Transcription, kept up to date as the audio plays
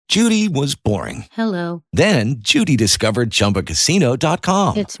Judy was boring. Hello. Then Judy discovered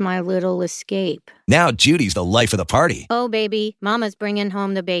ChumbaCasino.com. It's my little escape. Now Judy's the life of the party. Oh, baby, mama's bringing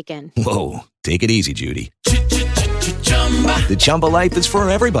home the bacon. Whoa, take it easy, Judy. The Chumba life is for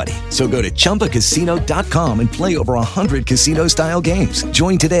everybody. So go to ChumbaCasino.com and play over 100 casino-style games.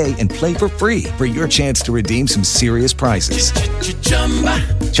 Join today and play for free for your chance to redeem some serious prizes.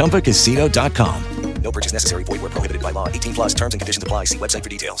 ChumbaCasino.com. No purchase necessary. Void where prohibited by law. 18 plus terms and conditions apply. See website for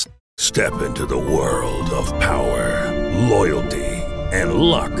details. Step into the world of power, loyalty, and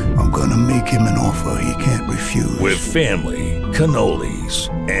luck. I'm gonna make him an offer he can't refuse. With family, cannolis,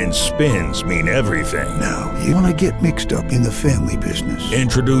 and spins mean everything. Now, you wanna get mixed up in the family business.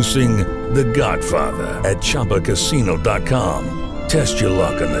 Introducing The Godfather at ChumbaCasino.com. Test your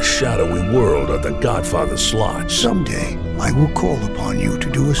luck in the shadowy world of The Godfather slot. Someday, I will call upon you to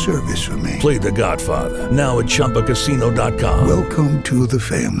do a service for me. Play The Godfather now at ChumbaCasino.com. Welcome to the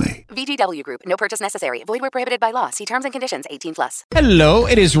family. VGW Group. No purchase necessary. Void where prohibited by law. See terms and conditions. 18 plus. Hello,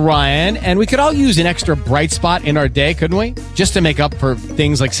 it is Ryan, and we could all use an extra bright spot in our day, couldn't we? Just to make up for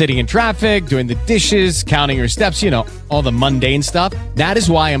things like sitting in traffic, doing the dishes, counting your steps, all the mundane stuff. That is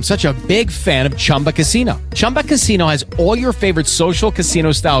why I'm such a big fan of Chumba Casino. Chumba Casino has all your favorite social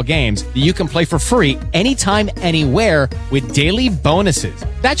casino-style games that you can play for free anytime, anywhere with daily bonuses.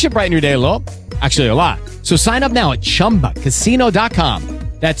 That should brighten your day a little. Actually, a lot. So sign up now at ChumbaCasino.com.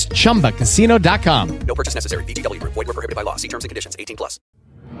 That's ChumbaCasino.com. No purchase necessary. VGW Group. Void where prohibited by law. See terms and conditions. 18 plus.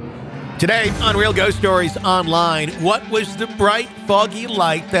 Today on Real Ghost Stories Online, what was the bright, foggy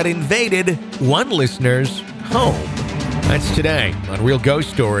light that invaded one listener's home? That's today on Real Ghost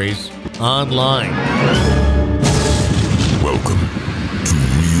Stories Online. Welcome to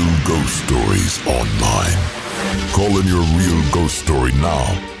Real Ghost Stories Online. Call in your real ghost story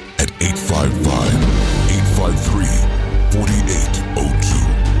now at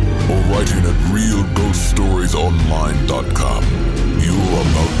 855-853-4802 or write in at realghoststoriesonline.com. You are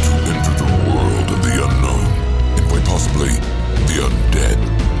about to enter the world of the unknown and quite possibly the undead.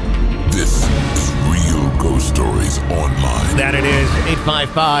 This is Real Ghost Stories Online. That it is.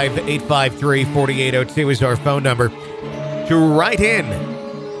 855-853-4802 is our phone number to write in.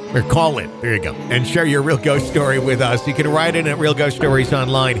 Or call in, there you go, and share your real ghost story with us. You can write in at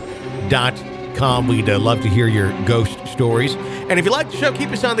realghoststoriesonline.com. We'd love to hear your ghost stories. And if you like the show, keep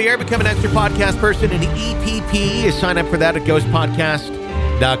us on the air, become an extra podcast person, and EPP, sign up for that at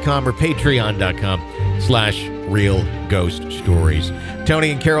ghostpodcast.com or patreon.com/realghoststories.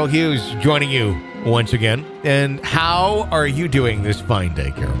 Tony and Carol Hughes joining you once again. And how are you doing this fine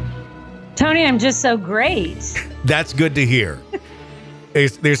day, Carol? Tony, I'm just so great. That's good to hear.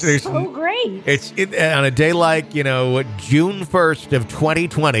 There's so great. It's on a day like, June 1st of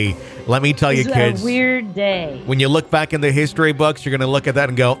 2020. Let me tell you, kids. A weird day. When you look back in the history books, you're going to look at that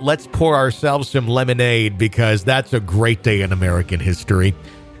and go, let's pour ourselves some lemonade because that's a great day in American history.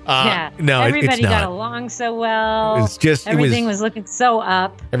 No, everybody it's not. got along so well. It's just everything was looking so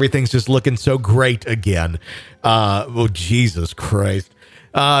up. Everything's just looking so great again. Oh, Jesus Christ.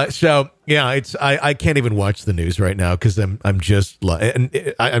 I can't even watch the news right now because I'm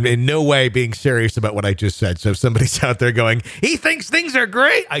in no way being serious about what I just said. So if somebody's out there going, he thinks things are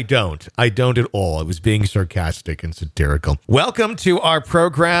great. I don't at all. I was being sarcastic and satirical. Welcome to our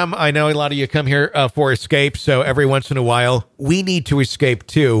program. I know a lot of you come here for escape. So every once in a while we need to escape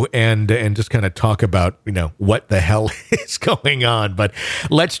too and just kind of talk about, what the hell is going on. But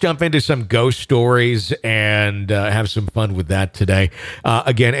let's jump into some ghost stories and have some fun with that today.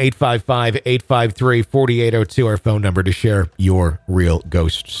 Again, 855-853-4802, our phone number to share your real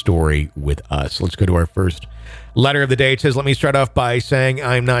ghost story with us. Let's go to our first letter of the day. It says, let me start off by saying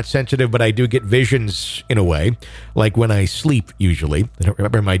I'm not sensitive, but I do get visions in a way, like when I sleep usually. I don't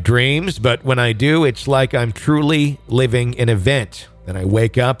remember my dreams, but when I do, it's like I'm truly living an event. Then I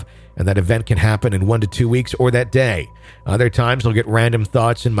wake up, and that event can happen in 1 to 2 weeks or that day. Other times I'll get random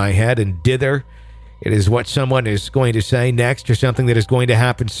thoughts in my head and dither. It is what someone is going to say next or something that is going to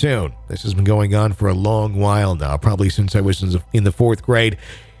happen soon. This has been going on for a long while now, probably since I was in the fourth grade.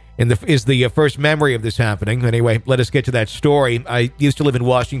 And is the first memory of this happening. Anyway, let us get to that story. I used to live in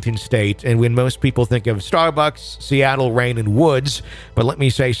Washington State, and when most people think of Starbucks, Seattle, rain, and woods, but let me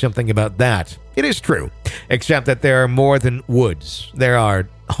say something about that. It is true, except that there are more than woods. There are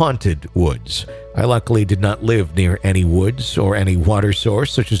haunted woods. I luckily did not live near any woods or any water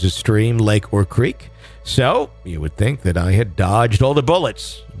source, such as a stream, lake, or creek. So, you would think that I had dodged all the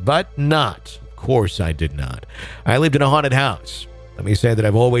bullets, but not. Of course I did not. I lived in a haunted house. Let me say that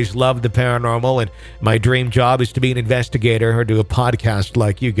I've always loved the paranormal, and my dream job is to be an investigator or do a podcast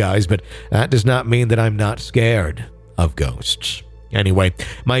like you guys, but that does not mean that I'm not scared of ghosts. Anyway,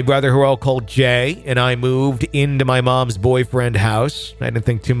 my brother, who I'll call Jay, and I moved into my mom's boyfriend house. I didn't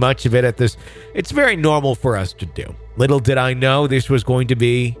think too much of it at this. It's very normal for us to do. Little did I know this was going to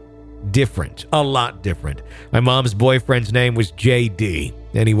be different, a lot different. My mom's boyfriend's name was JD.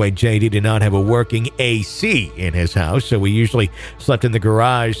 Anyway, JD did not have a working AC in his house, so we usually slept in the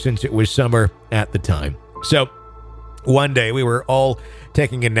garage since it was summer at the time. So one day we were all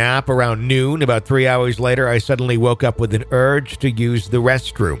taking a nap around noon. About 3 hours later, I suddenly woke up with an urge to use the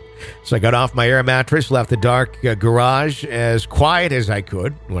restroom. So I got off my air mattress, left the dark garage as quiet as I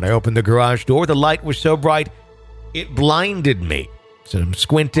could. When I opened the garage door, the light was so bright, it blinded me. So I'm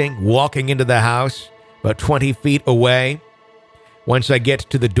squinting, walking into the house, about 20 feet away. Once I get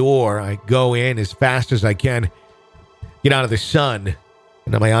to the door, I go in as fast as I can, get out of the sun,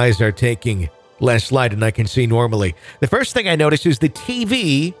 and my eyes are taking less light and I can see normally. The first thing I noticed is the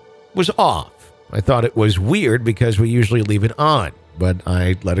TV was off. I thought it was weird because we usually leave it on, but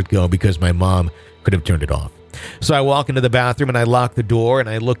I let it go because my mom could have turned it off. So I walk into the bathroom and I lock the door and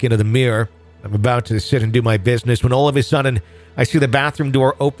I look into the mirror. I'm about to sit and do my business when all of a sudden I see the bathroom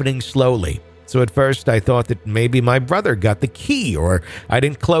door opening slowly. So at first I thought that maybe my brother got the key or I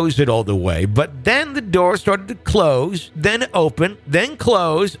didn't close it all the way. But then the door started to close, then open, then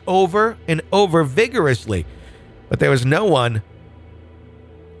close over and over vigorously. But there was no one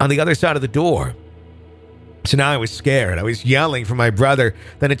on the other side of the door. So now I was scared. I was yelling for my brother.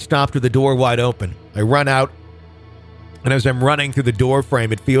 Then it stopped with the door wide open. I run out. And as I'm running through the door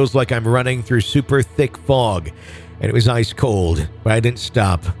frame, it feels like I'm running through super thick fog. And it was ice cold, but I didn't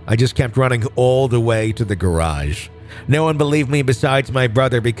stop. I just kept running all the way to the garage. No one believed me besides my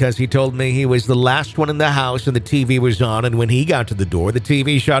brother because he told me he was the last one in the house and the TV was on, and when he got to the door, the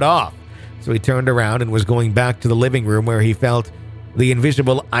TV shut off. So he turned around and was going back to the living room where he felt the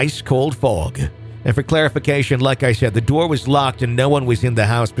invisible ice-cold fog. And for clarification, like I said, the door was locked and no one was in the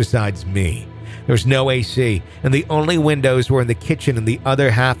house besides me. There was no AC, and the only windows were in the kitchen in the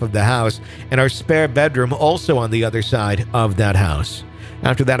other half of the house, and our spare bedroom also on the other side of that house.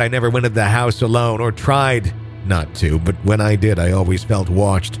 After that, I never went into the house alone, or tried not to, but when I did, I always felt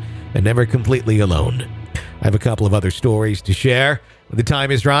watched, and never completely alone. I have a couple of other stories to share. When the time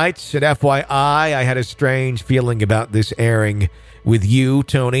is right, and FYI, I had a strange feeling about this airing with you,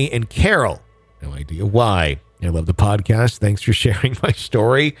 Tony, and Carol. No idea why. I love the podcast. Thanks for sharing my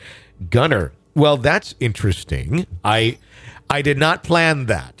story. Gunner. Well, that's interesting. I did not plan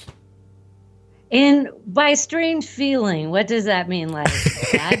that. And by strange feeling, what does that mean? Like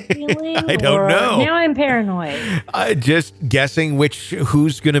bad feeling? I don't know. Now I'm paranoid. Just guessing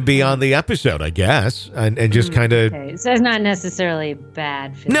who's going to be on the episode, I guess, and just kind of. Okay. So it's not necessarily a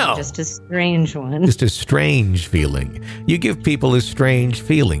bad feeling. No, just a strange one. Just a strange feeling. You give people a strange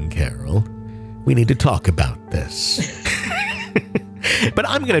feeling, Carol. We need to talk about this. But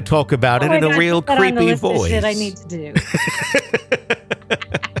I'm going to talk about it in a real creepy voice. Shit I need to do.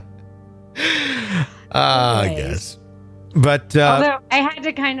 I guess. But although I had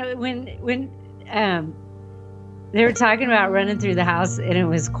to kind of when they were talking about running through the house and it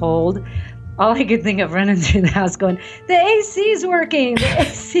was cold, all I could think of running through the house going, the AC's working, the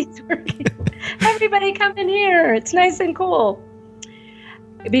AC's working. Everybody come in here. It's nice and cool.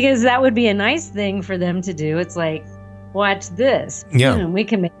 Because that would be a nice thing for them to do. It's like, watch this. Yeah. We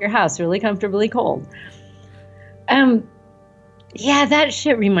can make your house really comfortably cold. Yeah, that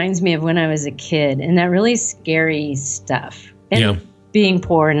shit reminds me of when I was a kid and that really scary stuff. And being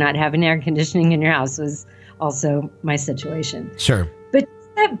poor and not having air conditioning in your house was also my situation. Sure. But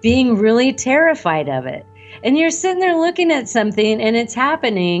that being really terrified of it. And you're sitting there looking at something and it's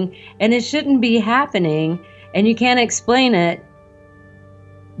happening and it shouldn't be happening and you can't explain it,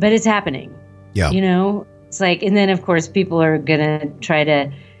 but it's happening. Yeah. You know, it's like, and then of course people are going to try to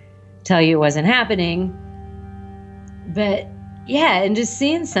tell you it wasn't happening. But yeah, and just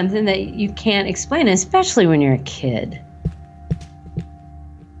seeing something that you can't explain, especially when you're a kid.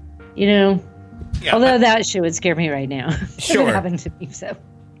 You know? Yeah, although that shit would scare me right now. Sure. It happened to me, so.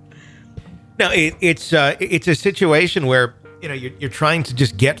 No, it's a situation where, you know, you're trying to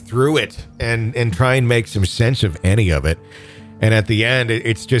just get through it and try and make some sense of any of it. And at the end,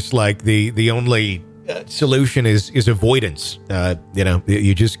 it's just like the only solution is avoidance. You know,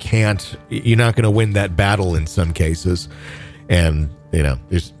 you just can't, you're not going to win that battle in some cases. And, you know,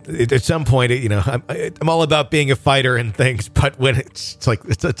 at some point, you know, I'm all about being a fighter and things, but when it's like,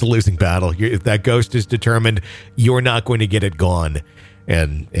 it's a losing battle. If that ghost is determined, you're not going to get it gone.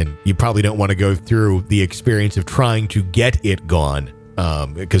 And you probably don't want to go through the experience of trying to get it gone.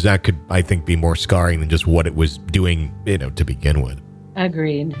 Because that could, I think, be more scarring than just what it was doing, you know, to begin with.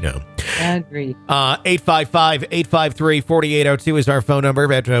 Agreed. No. Agreed. 855-853-4802 is our phone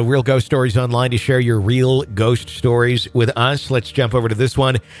number at Real Ghost Stories Online to share your real ghost stories with us. Let's jump over to this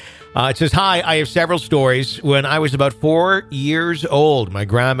one. It says, hi, I have several stories. When I was about 4 years old, my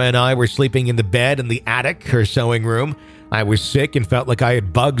grandma and I were sleeping in the bed in the attic, her sewing room. I was sick and felt like I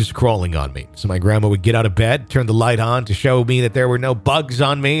had bugs crawling on me. So my grandma would get out of bed, turn the light on to show me that there were no bugs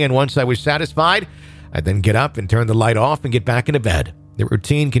on me. And once I was satisfied, I'd then get up and turn the light off and get back into bed. The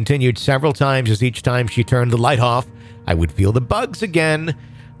routine continued several times, as each time she turned the light off, I would feel the bugs again.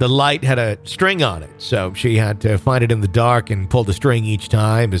 The light had a string on it, so she had to find it in the dark and pull the string each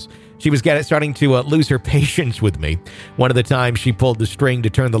time, as she was starting to lose her patience with me. One of the times she pulled the string to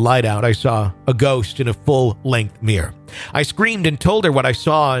turn the light out, I saw a ghost in a full-length mirror. I screamed and told her what I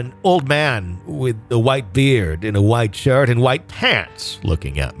saw: an old man with a white beard and a white shirt and white pants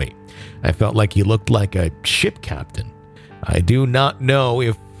looking at me. I felt like he looked like a ship captain. I do not know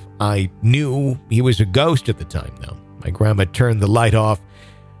if I knew he was a ghost at the time, though. My grandma turned the light off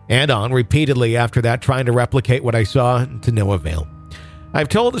and on repeatedly after that, trying to replicate what I saw, to no avail. I've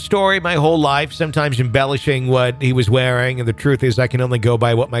told the story my whole life, sometimes embellishing what he was wearing, and the truth is I can only go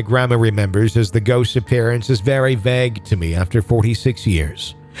by what my grandma remembers, as the ghost's appearance is very vague to me after 46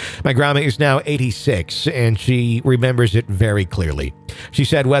 years. My grandma is now 86, and she remembers it very clearly. She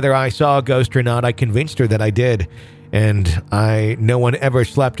said whether I saw a ghost or not, I convinced her that I did, and no one ever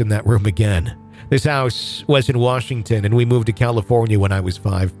slept in that room again. This house was in Washington, and we moved to California when I was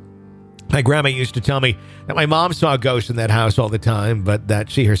 5. My grandma used to tell me that my mom saw ghosts in that house all the time, but that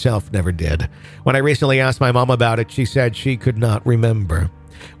she herself never did. When I recently asked my mom about it, she said she could not remember.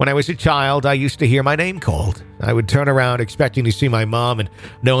 When I was a child, I used to hear my name called. I would turn around expecting to see my mom, and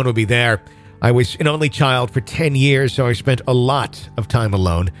no one would be there. I was an only child for 10 years, so I spent a lot of time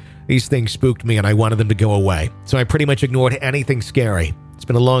alone. These things spooked me, and I wanted them to go away, so I pretty much ignored anything scary. It's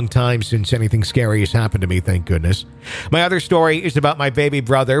been a long time since anything scary has happened to me, thank goodness. My other story is about my baby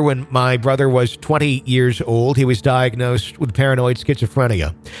brother. When my brother was 20 years old, he was diagnosed with paranoid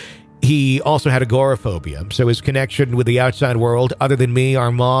schizophrenia. He also had agoraphobia, so his connection with the outside world, other than me,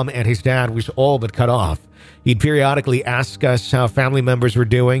 our mom, and his dad, was all but cut off. He'd periodically ask us how family members were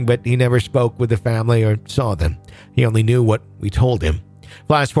doing, but he never spoke with the family or saw them. He only knew what we told him.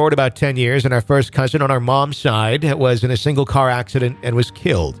 Flash forward about 10 years, and our first cousin on our mom's side was in a single car accident and was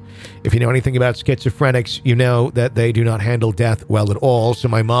killed. If you know anything about schizophrenics, you know that they do not handle death well at all, so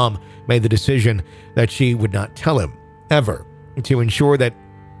my mom made the decision that she would not tell him, ever. To ensure that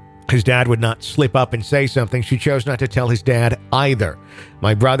his dad would not slip up and say something, she chose not to tell his dad either.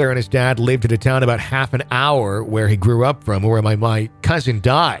 My brother and his dad lived in a town about half an hour where he grew up from, where my cousin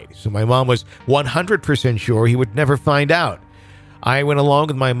died, so my mom was 100% sure he would never find out. I went along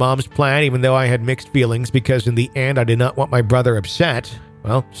with my mom's plan, even though I had mixed feelings, because in the end, I did not want my brother upset.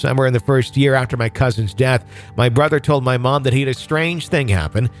 Well, somewhere in the first year after my cousin's death, my brother told my mom that he had a strange thing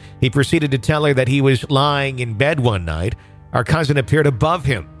happen. He proceeded to tell her that he was lying in bed one night. Our cousin appeared above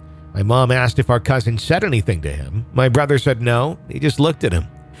him. My mom asked if our cousin said anything to him. My brother said no. He just looked at him.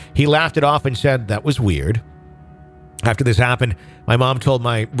 He laughed it off and said that was weird. After this happened, my mom told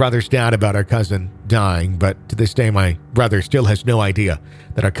my brother's dad about our cousin dying, but to this day, my brother still has no idea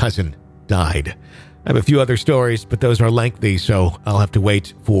that our cousin died. I have a few other stories, but those are lengthy, so I'll have to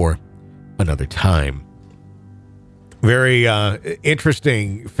wait for another time. Very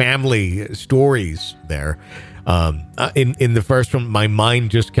interesting family stories there. In the first one, my mind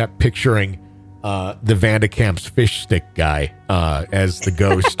just kept picturing the Vandekamp's fish stick guy as the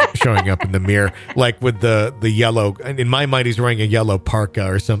ghost showing up in the mirror, like with the yellow. In my mind, he's wearing a yellow parka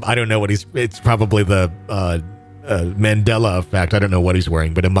or something. I don't know what it's probably the Mandela effect. I don't know what he's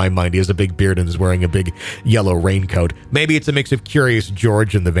wearing, but in my mind, he has a big beard and is wearing a big yellow raincoat. Maybe it's a mix of Curious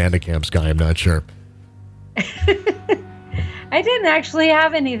George and the Vandekamp's guy. I'm not sure. I didn't actually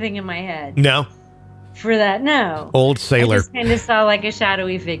have anything in my head. No. For that, no. Old sailor. I just kind of saw like a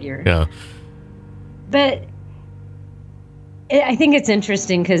shadowy figure. Yeah. But I think it's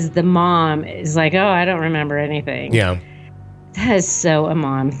interesting because the mom is like, oh, I don't remember anything. Yeah. That is so a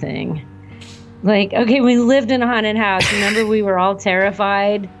mom thing. Like, okay, we lived in a haunted house. Remember, we were all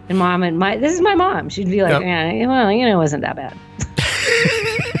terrified. And mom and this is my mom. She'd be like, yeah, well, it wasn't that bad.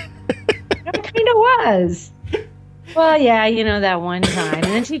 It kind of was. Well, yeah, that one time. And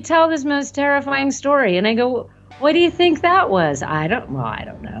then she'd tell this most terrifying story. And I go, what do you think that was? I don't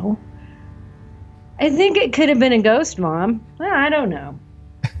know. I think it could have been a ghost, Mom. Well, I don't know.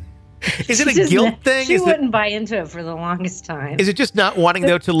 Is it a guilt thing? She wouldn't buy into it for the longest time. Is it just not wanting,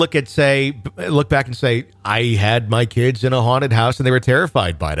 though, to look back and say, I had my kids in a haunted house and they were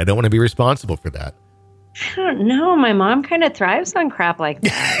terrified by it. I don't want to be responsible for that. I don't know. My mom kind of thrives on crap like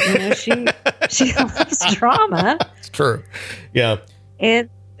that. You know, she loves drama. It's true. Yeah. I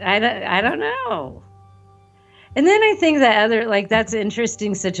don't know. And then I think that that's an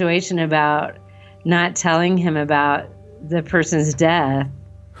interesting situation about not telling him about the person's death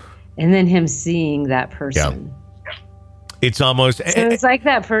and then him seeing that person. Yeah. It's almost... So it's like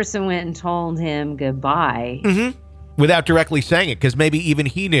that person went and told him goodbye. Mm-hmm. Without directly saying it, because maybe even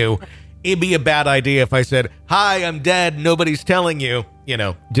he knew it'd be a bad idea if I said, "Hi, I'm dead. Nobody's telling you." You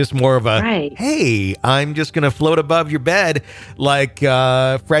know, just more of a, "Hey, I'm just going to float above your bed like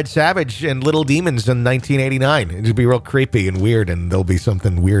Fred Savage and Little Demons in 1989. It'd be real creepy and weird, and there'll be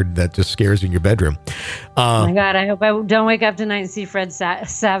something weird that just scares you in your bedroom." Oh my God, I hope I don't wake up tonight and see Fred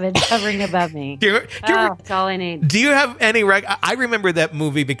Savage hovering above me. That's all I need. Do you have any... I remember that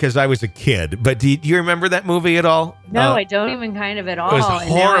movie because I was a kid, but do you remember that movie at all? No, I don't even kind of at all. It was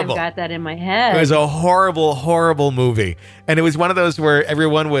horrible. And now I've got that in my head. It was a horrible, horrible movie. And it was one of those where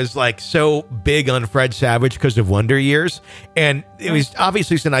everyone was like so big on Fred Savage because of Wonder Years. And it was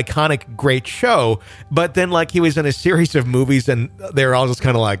obviously it's an iconic, great show. But then like he was in a series of movies and they're all just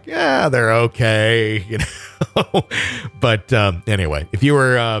kind of like, yeah, they're okay. You know. But anyway, if you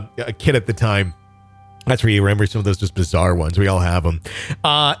were a kid at the time, that's where you remember some of those just bizarre ones. We all have them.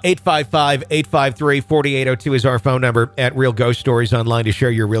 855-853-4802 is our phone number at Real Ghost Stories online to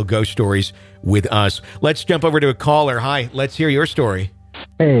share your real ghost stories with us. Let's jump over to a caller. Hi, let's hear your story.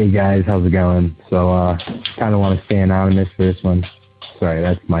 Hey, guys. How's it going? So, kind of want to stay anonymous for this one. Sorry,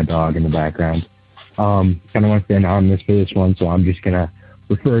 that's my dog in the background. Kind of want to stay anonymous for this one, so I'm just going to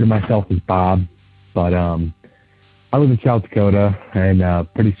refer to myself as Bob. But I live in South Dakota in a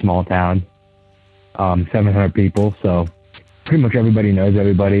pretty small town. 700 people, so pretty much everybody knows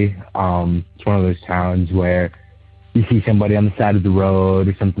everybody. It's one of those towns where you see somebody on the side of the road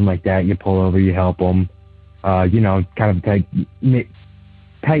or something like that, you pull over, you help them. You know, kind of a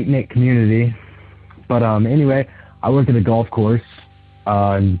tight-knit community. But anyway, I work at a golf course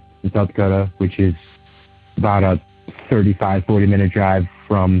in South Dakota, which is about a 35-40-minute drive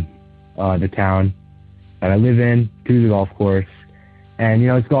from the town that I live in to the golf course. And, you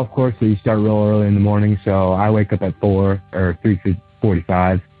know, it's a golf course, so you start real early in the morning. So I wake up at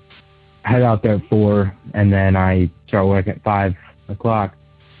 3:45, head out there at 4, and then I start work at 5 o'clock.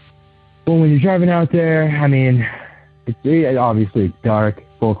 Well, when you're driving out there, I mean, obviously it's dark,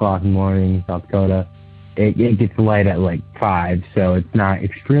 4 o'clock in the morning in South Dakota. It gets light at like 5, so it's not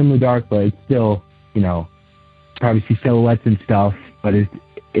extremely dark, but it's still, you know, probably see silhouettes and stuff, but it's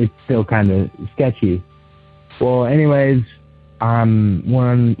still kind of sketchy. Well, anyways...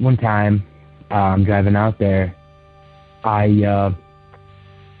 one time, I'm driving out there. I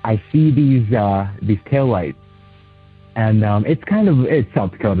see these taillights, and it's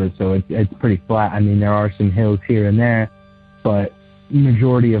South Dakota, so it's pretty flat. I mean, there are some hills here and there, but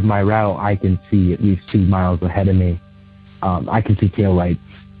majority of my route, I can see at least 2 miles ahead of me. I can see taillights,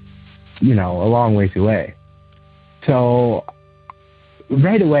 you know, a long ways away. So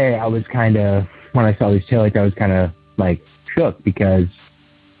right away, I was kind of, when I saw these taillights, I was kind of like shook because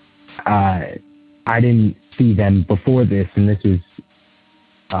I didn't see them before this, and this was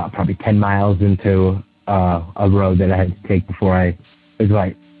probably 10 miles into a road that I had to take before it was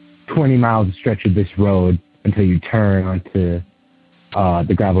like 20 miles stretch of this road until you turn onto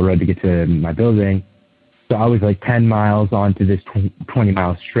the gravel road to get to my building. So I was like 10 miles onto this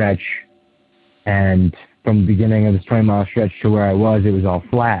 20-mile stretch, and from the beginning of this 20-mile stretch to where I was, it was all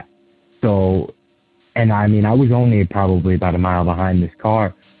flat. So, and I mean, I was only probably about a mile behind this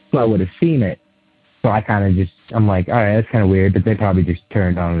car, so I would have seen it. So I kind of just, I'm like, all right, that's kind of weird, but they probably just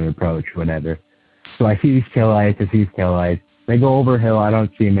turned on an approach, whatever. So I see these taillights, They go over a hill, I don't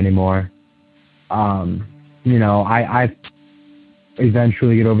see them anymore. You know, I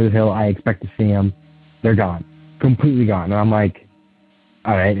eventually get over the hill, I expect to see them. They're gone, completely gone. And I'm like,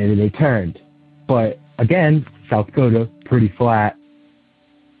 all right, and they turned. But again, South Dakota, pretty flat.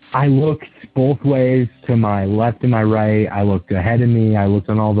 I looked both ways, to my left and my right. I looked ahead of me. I looked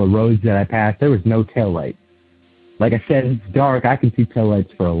on all the roads that I passed. There was no taillights. Like I said, it's dark. I can see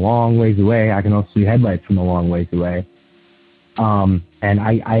taillights for a long ways away. I can also see headlights from a long ways away. And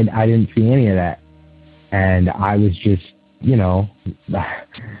I didn't see any of that. And I was just, you know,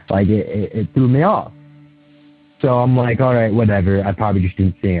 like it threw me off. So I'm like, all right, whatever. I probably just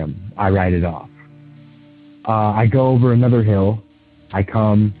didn't see them. I write it off. I go over another hill. I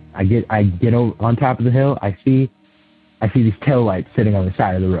get on top of the hill. I see these taillights sitting on the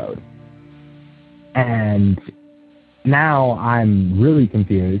side of the road. And now I'm really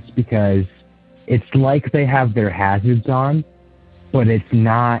confused because it's like they have their hazards on, but it's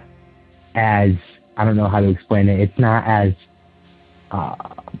not as I don't know how to explain it. It's not as,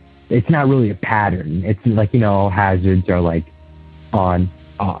 it's not really a pattern. It's like, hazards are like on,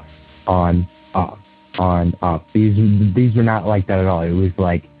 off, on, off, on, off. These were not like that at all. It was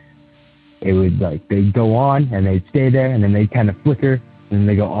like, they'd go on and they'd stay there and then they'd kind of flicker and then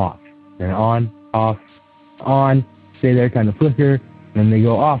they go off. Then on, off, on, stay there, kind of flicker, and then they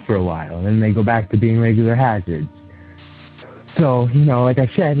go off for a while and then they go back to being regular hazards. So, like I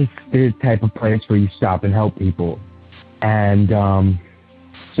said, it's the type of place where you stop and help people. And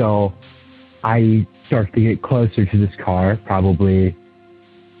so I start to get closer to this car, probably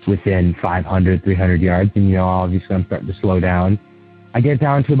within 500, 300 yards. And, obviously I'm starting to slow down. I get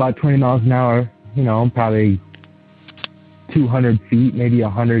down to about 20 miles an hour, probably 200 feet, maybe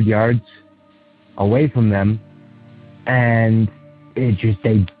 100 yards away from them. And it just,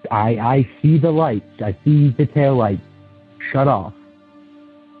 I see the lights. I see the tail lights shut off.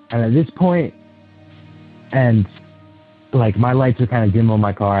 And at this point, and like my lights are kind of dim on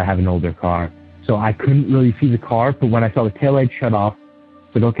my car. I have an older car. So I couldn't really see the car. But when I saw the tail lights shut off, I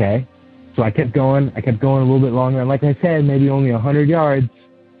was like, okay. So I kept going a little bit longer. And like I said, maybe only 100 yards.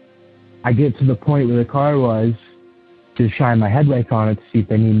 I get to the point where the car was to shine my headlights on it to see if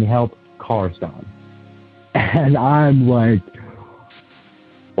they need any help. Car's gone. And I'm like,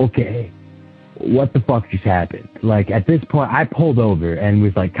 okay, what the fuck just happened? Like at this point, I pulled over and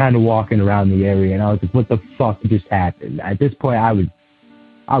was like kind of walking around the area. And I was like, what the fuck just happened? At this point, I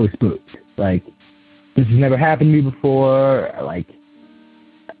was spooked. Like, this has never happened to me before. Like,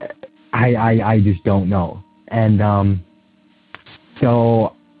 I just don't know. And,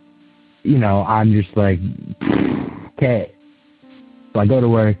 so, I'm just like, okay. So I go to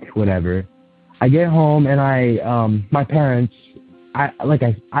work, whatever. I get home and my parents,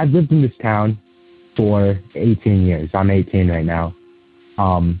 I've lived in this town for 18 years. I'm 18 right now.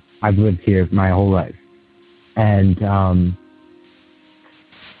 I've lived here my whole life. And,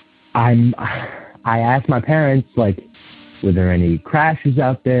 I asked my parents, like, were there any crashes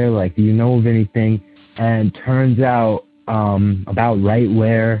out there? Like, do you know of anything? And turns out, about right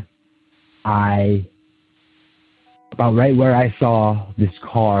where I saw this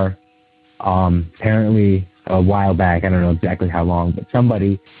car, apparently a while back, I don't know exactly how long, but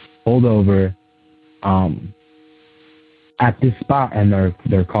somebody pulled over, at this spot and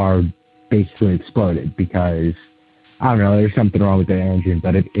their car basically exploded because, I don't know, there's something wrong with their engine,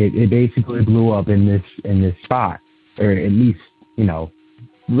 but it basically blew up in this spot. Or at least,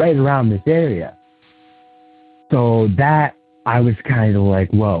 right around this area. So that, I was kind of like,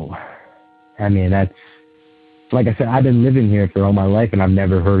 whoa. I mean, that's, like I said, I've been living here for all my life and I've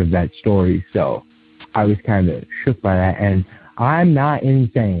never heard of that story. So I was kind of shook by that. And I'm not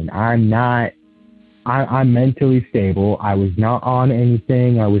insane. I'm mentally stable. I was not on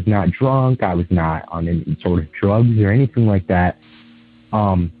anything. I was not drunk. I was not on any sort of drugs or anything like that.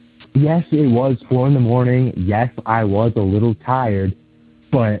 Yes, it was 4 a.m. Yes, I was a little tired,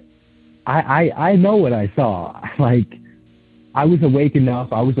 but I know what I saw. Like, I was awake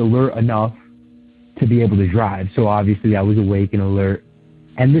enough, I was alert enough to be able to drive. So obviously I was awake and alert.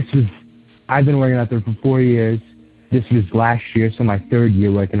 And I've been working out there for 4 years. This was last year, so my 3rd year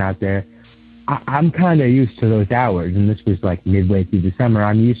working out there. I'm kind of used to those hours, and this was like midway through the summer.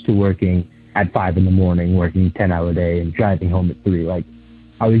 I'm used to working at 5 a.m, working a 10-hour day and driving home at 3. Like,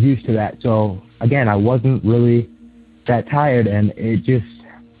 I was used to that. So, again, I wasn't really that tired, and it just,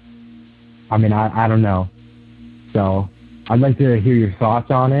 I don't know. So, I'd like to hear your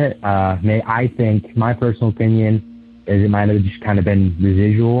thoughts on it. I think, my personal opinion is it might have just kind of been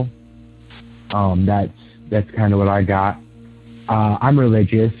residual. That's kind of what I got. I'm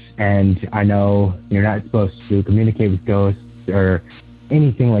religious, and I know you're not supposed to communicate with ghosts or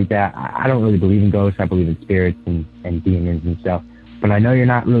anything like that. I don't really believe in ghosts. I believe in spirits and demons and stuff. But I know you're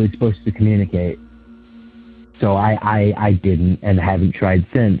not really supposed to communicate. So I didn't and haven't tried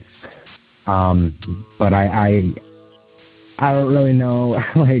since. But I don't really know,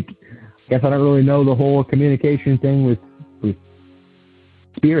 I guess I don't really know the whole communication thing with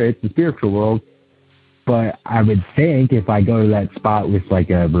spirits, the spiritual world. But I would think if I go to that spot with like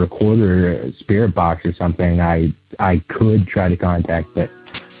a recorder, a spirit box or something, I could try to contact. But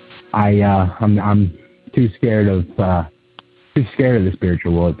I'm too scared of the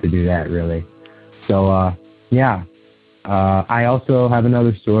spiritual world to do that, really. So yeah. I also have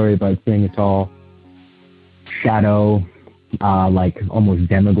another story about seeing a tall shadow, like almost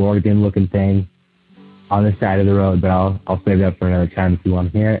Demogorgon looking thing on the side of the road. But I'll save that for another time if you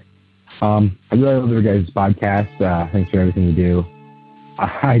want to hear it. I really love your guys' podcast. Thanks for everything you do.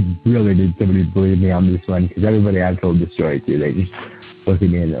 I really need somebody to believe me on this one, because everybody I've told this story to, look at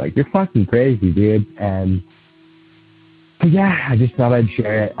me and they're like, "You're fucking crazy, dude." And but yeah, I just thought I'd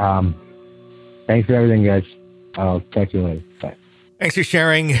share it. Thanks for everything, guys. I'll talk to you later. Bye. Thanks for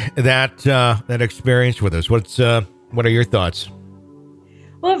sharing that experience with us. What are your thoughts?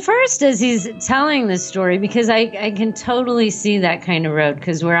 Well, at first, as he's telling this story, because I can totally see that kind of road,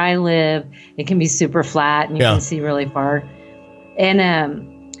 because where I live, it can be super flat and you can see really far. And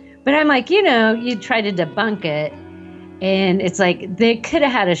but I'm like, you try to debunk it, and it's like they could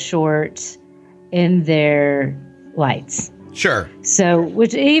have had a short in their lights. Sure. So,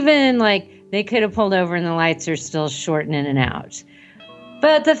 which even like they could have pulled over and the lights are still shorting in and out.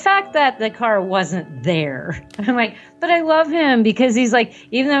 But the fact that the car wasn't there, I'm like, but I love him because he's like,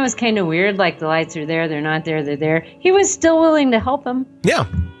 even though it was kind of weird, like the lights are there, they're not there, they're there. He was still willing to help him. Yeah.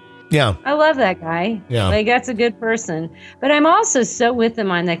 Yeah. I love that guy. Yeah. Like, that's a good person. But I'm also so with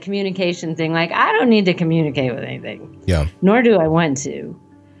him on that communication thing. Like, I don't need to communicate with anything. Yeah. Nor do I want to.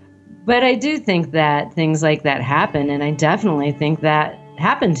 But I do think that things like that happen. And I definitely think that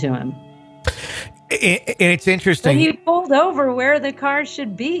happened to him. And it's interesting. But he pulled over where the car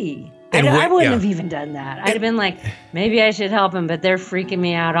should be. I wouldn't have even done that. I'd have been like, maybe I should help him, but they're freaking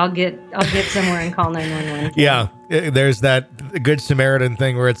me out. I'll get somewhere and call 911. Yeah, there's that Good Samaritan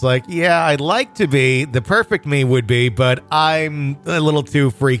thing where it's like, yeah, I'd like to be, the perfect me would be, but I'm a little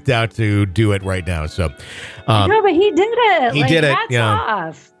too freaked out to do it right now. So, no, but he did it. He did it. Hats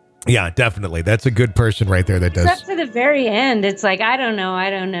off. Yeah, definitely. That's a good person right there that does. Except to the very end, it's like, I don't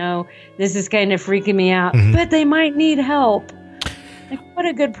know. This is kind of freaking me out, but they might need help. Like, what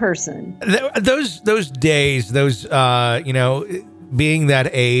a good person. Those days, being that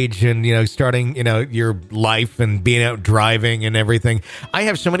age and, starting, your life and being out driving and everything. I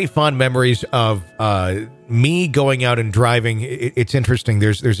have so many fond memories of me going out and driving. It's interesting.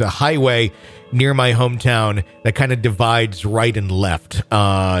 There's a highway near my hometown that kind of divides right and left.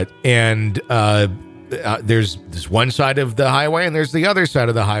 There's this one side of the highway and there's the other side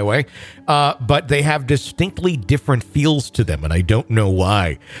of the highway. But they have distinctly different feels to them. And I don't know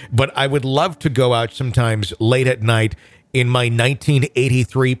why. But I would love to go out sometimes late at night in my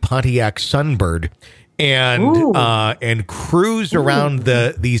 1983 Pontiac Sunbird and cruise around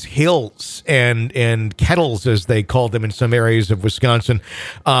these hills and kettles, as they call them in some areas of Wisconsin.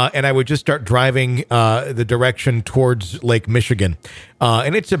 And I would just start driving the direction towards Lake Michigan.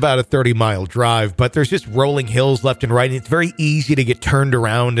 And it's about a 30-mile drive, but there's just rolling hills left and right. And it's very easy to get turned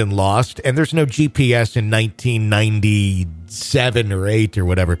around and lost. And there's no GPS in 1997 or 8 or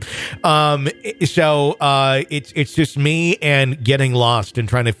whatever. So it's just me and getting lost and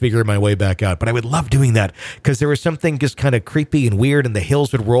trying to figure my way back out. But I would love doing that because there was something just kind of creepy and weird, and the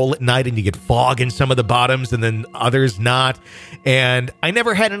hills would roll at night and you get fog in some of the bottoms and then others not. And I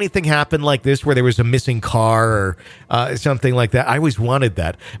never had anything happen like this where there was a missing car or something like that. I always wanted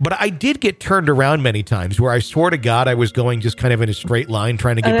that. But I did get turned around many times where I swore to God I was going just kind of in a straight line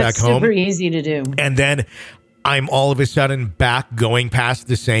trying to get back home. Super easy to do. And then I'm all of a sudden back going past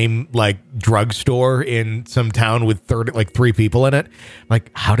the same drugstore in some town with 3 people in it.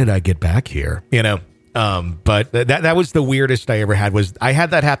 Like, how did I get back here? But that was the weirdest I ever had. I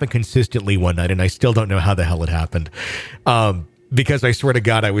had that happen consistently one night, and I still don't know how the hell it happened. Because I swear to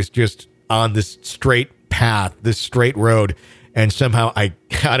God, I was just on this straight path, this straight road, and somehow I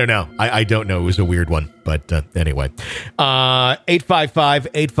don't know. I don't know. It was a weird one. But anyway,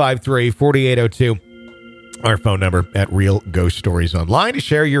 855-853-4802. Our phone number at Real Ghost Stories Online to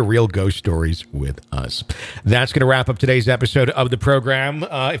share your real ghost stories with us. That's going to wrap up today's episode of the program.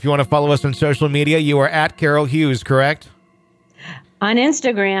 If you want to follow us on social media, you are at Carol Hughes, correct? On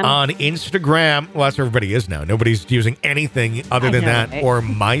Instagram. Well, that's where everybody is now. Nobody's using anything other than that or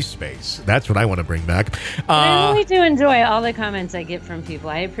MySpace. That's what I want to bring back. I really do enjoy all the comments I get from people.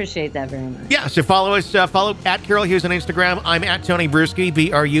 I appreciate that very much. Yeah, so follow us. Follow at Carol Hughes on Instagram. I'm at Tony Bruschi,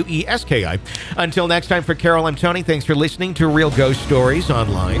 Brueski. Until next time, for Carol, I'm Tony. Thanks for listening to Real Ghost Stories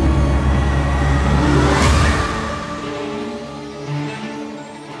Online.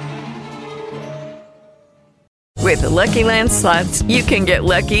 With the Lucky Land Slots, you can get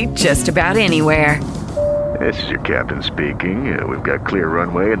lucky just about anywhere. This is your captain speaking. We've got clear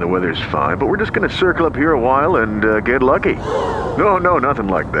runway and the weather's fine, but we're just going to circle up here a while and get lucky. No, nothing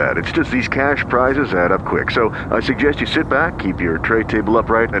like that. It's just these cash prizes add up quick. So I suggest you sit back, keep your tray table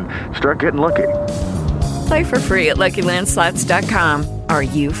upright, and start getting lucky. Play for free at LuckyLandSlots.com. Are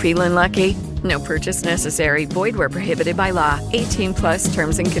you feeling lucky? No purchase necessary. Void where prohibited by law. 18+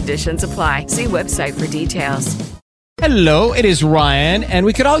 terms and conditions apply. See website for details. Hello, it is Ryan, and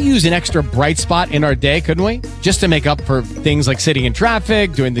we could all use an extra bright spot in our day, couldn't we? Just to make up for things like sitting in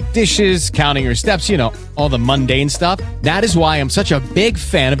traffic, doing the dishes, counting your steps, all the mundane stuff. That is why I'm such a big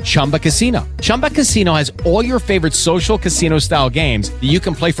fan of Chumba Casino. Chumba Casino has all your favorite social casino-style games that you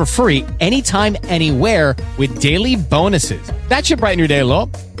can play for free anytime, anywhere with daily bonuses. That should brighten your day a little.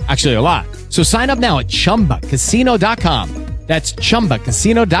 Actually, a lot. So sign up now at ChumbaCasino.com. That's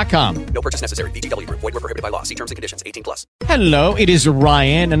ChumbaCasino.com. No purchase necessary. VGW Group. Void where prohibited by law. See terms and conditions. 18+. Hello, it is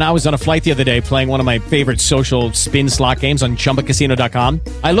Ryan, and I was on a flight the other day playing one of my favorite social spin slot games on ChumbaCasino.com.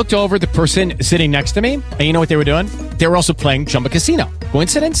 I looked over at the person sitting next to me, and you know what they were doing? They were also playing Chumba Casino.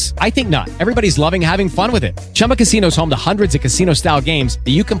 Coincidence? I think not. Everybody's loving having fun with it. Chumba Casino is home to hundreds of casino-style games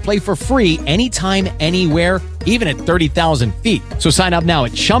that you can play for free anytime, anywhere, even at 30,000 feet. So sign up now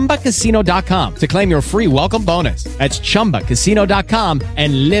at ChumbaCasino.com to claim your free welcome bonus. That's ChumbaCasino.com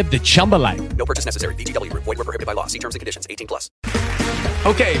and live the Chumba life. No purchase necessary. VGW Group. Void where prohibited by law. See terms and conditions. 18+.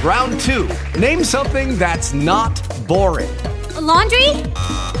 Okay, round two. Name something that's not boring. A laundry?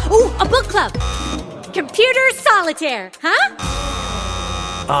 Ooh, a book club. Computer solitaire, huh?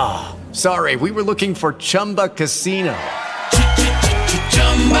 Ah, sorry, we were looking for Chumba Casino.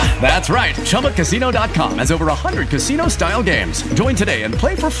 That's right, ChumbaCasino.com has over 100 casino-style games. Join today and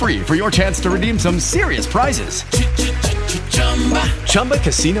play for free for your chance to redeem some serious prizes.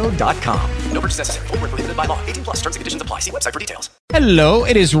 ChumbaCasino.com. No purchase necessary. Void where prohibited by law. 18+. Terms and conditions apply. See website for details. Hello,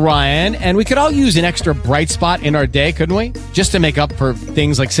 it is Ryan, and we could all use an extra bright spot in our day, couldn't we? Just to make up for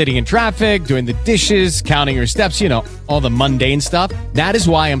things like sitting in traffic, doing the dishes, counting your steps, all the mundane stuff. That is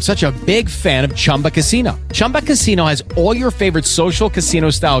why I'm such a big fan of Chumba Casino. Chumba Casino has all your favorite social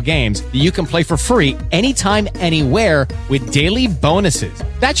casino-style games that you can play for free anytime, anywhere with daily bonuses.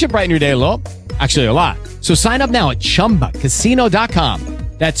 That should brighten your day a little. Actually, a lot. So sign up now at ChumbaCasino.com.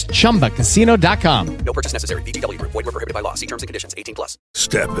 That's ChumbaCasino.com. No purchase necessary. VGW Group. Void where prohibited by law. See terms and conditions. 18+.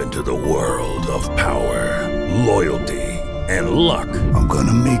 Step into the world of power, loyalty, and luck. I'm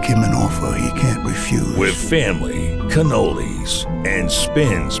gonna make him an offer he can't refuse. With family, cannolis, and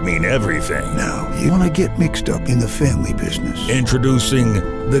spins mean everything. Now, you wanna get mixed up in the family business. Introducing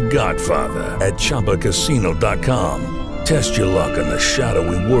The Godfather at ChumbaCasino.com. Test your luck in the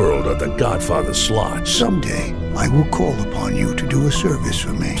shadowy world of The Godfather slot. Someday, I will call upon you to do a service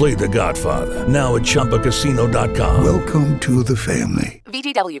for me. Play The Godfather now at ChumbaCasino.com. Welcome to the family.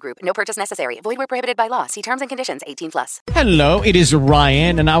 VGW Group. No purchase necessary. Void where prohibited by law. See terms and conditions. 18+. Hello, it is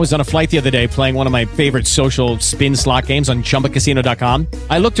Ryan, and I was on a flight the other day playing one of my favorite social spin slot games on ChumbaCasino.com.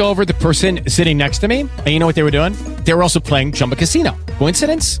 I looked over at the person sitting next to me, and you know what they were doing? They were also playing Chumba Casino.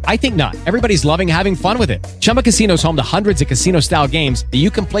 Coincidence? I think not. Everybody's loving having fun with it. Chumba Casino is home to hundreds of casino-style games that you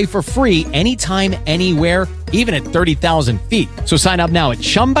can play for free anytime, anywhere, even at 30,000 feet. So sign up now at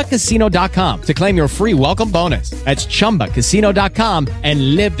ChumbaCasino.com to claim your free welcome bonus. That's ChumbaCasino.com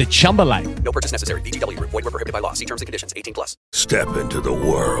and live the Chumba life. No purchase necessary. VGW Group. Void where prohibited by law. See terms and conditions. 18+. Step into the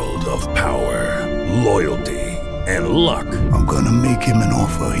world of power, loyalty, and luck. I'm gonna make him an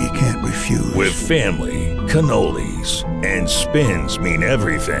offer he can't refuse. With family, cannolis, and spins mean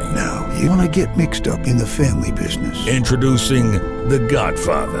everything. Now, you wanna get mixed up in the family business. Introducing The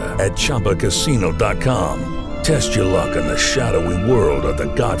Godfather at ChumbaCasino.com. Test your luck in the shadowy world of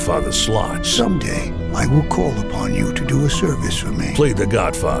The Godfather slot. Someday, I will call upon you to do a service for me. Play The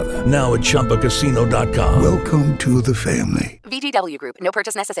Godfather now at ChumbaCasino.com. Welcome to the family. VGW Group. No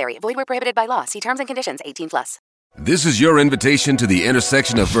purchase necessary. Void where prohibited by law. See terms and conditions. 18+. This is your invitation to the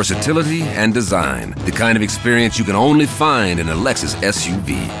intersection of versatility and design. The kind of experience you can only find in a Lexus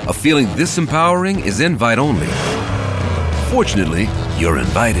SUV. A feeling this empowering is invite only. Fortunately, you're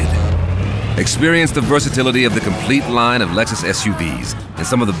invited. Experience the versatility of the complete line of Lexus SUVs and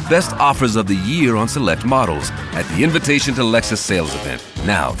some of the best offers of the year on select models at the Invitation to Lexus sales event,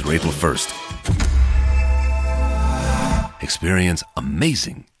 now through April 1st. Experience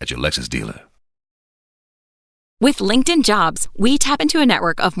amazing at your Lexus dealer. With LinkedIn Jobs, we tap into a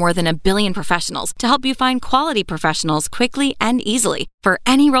network of more than 1 billion professionals to help you find quality professionals quickly and easily for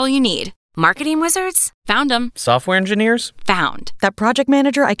any role you need. Marketing wizards? Found them. Software engineers? Found. That project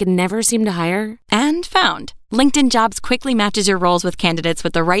manager I could never seem to hire? And found. LinkedIn Jobs quickly matches your roles with candidates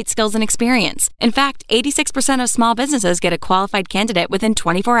with the right skills and experience. In fact, 86% of small businesses get a qualified candidate within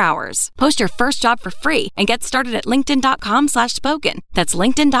 24 hours. Post your first job for free and get started at linkedin.com/spoken. That's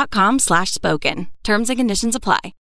linkedin.com/spoken. Terms and conditions apply.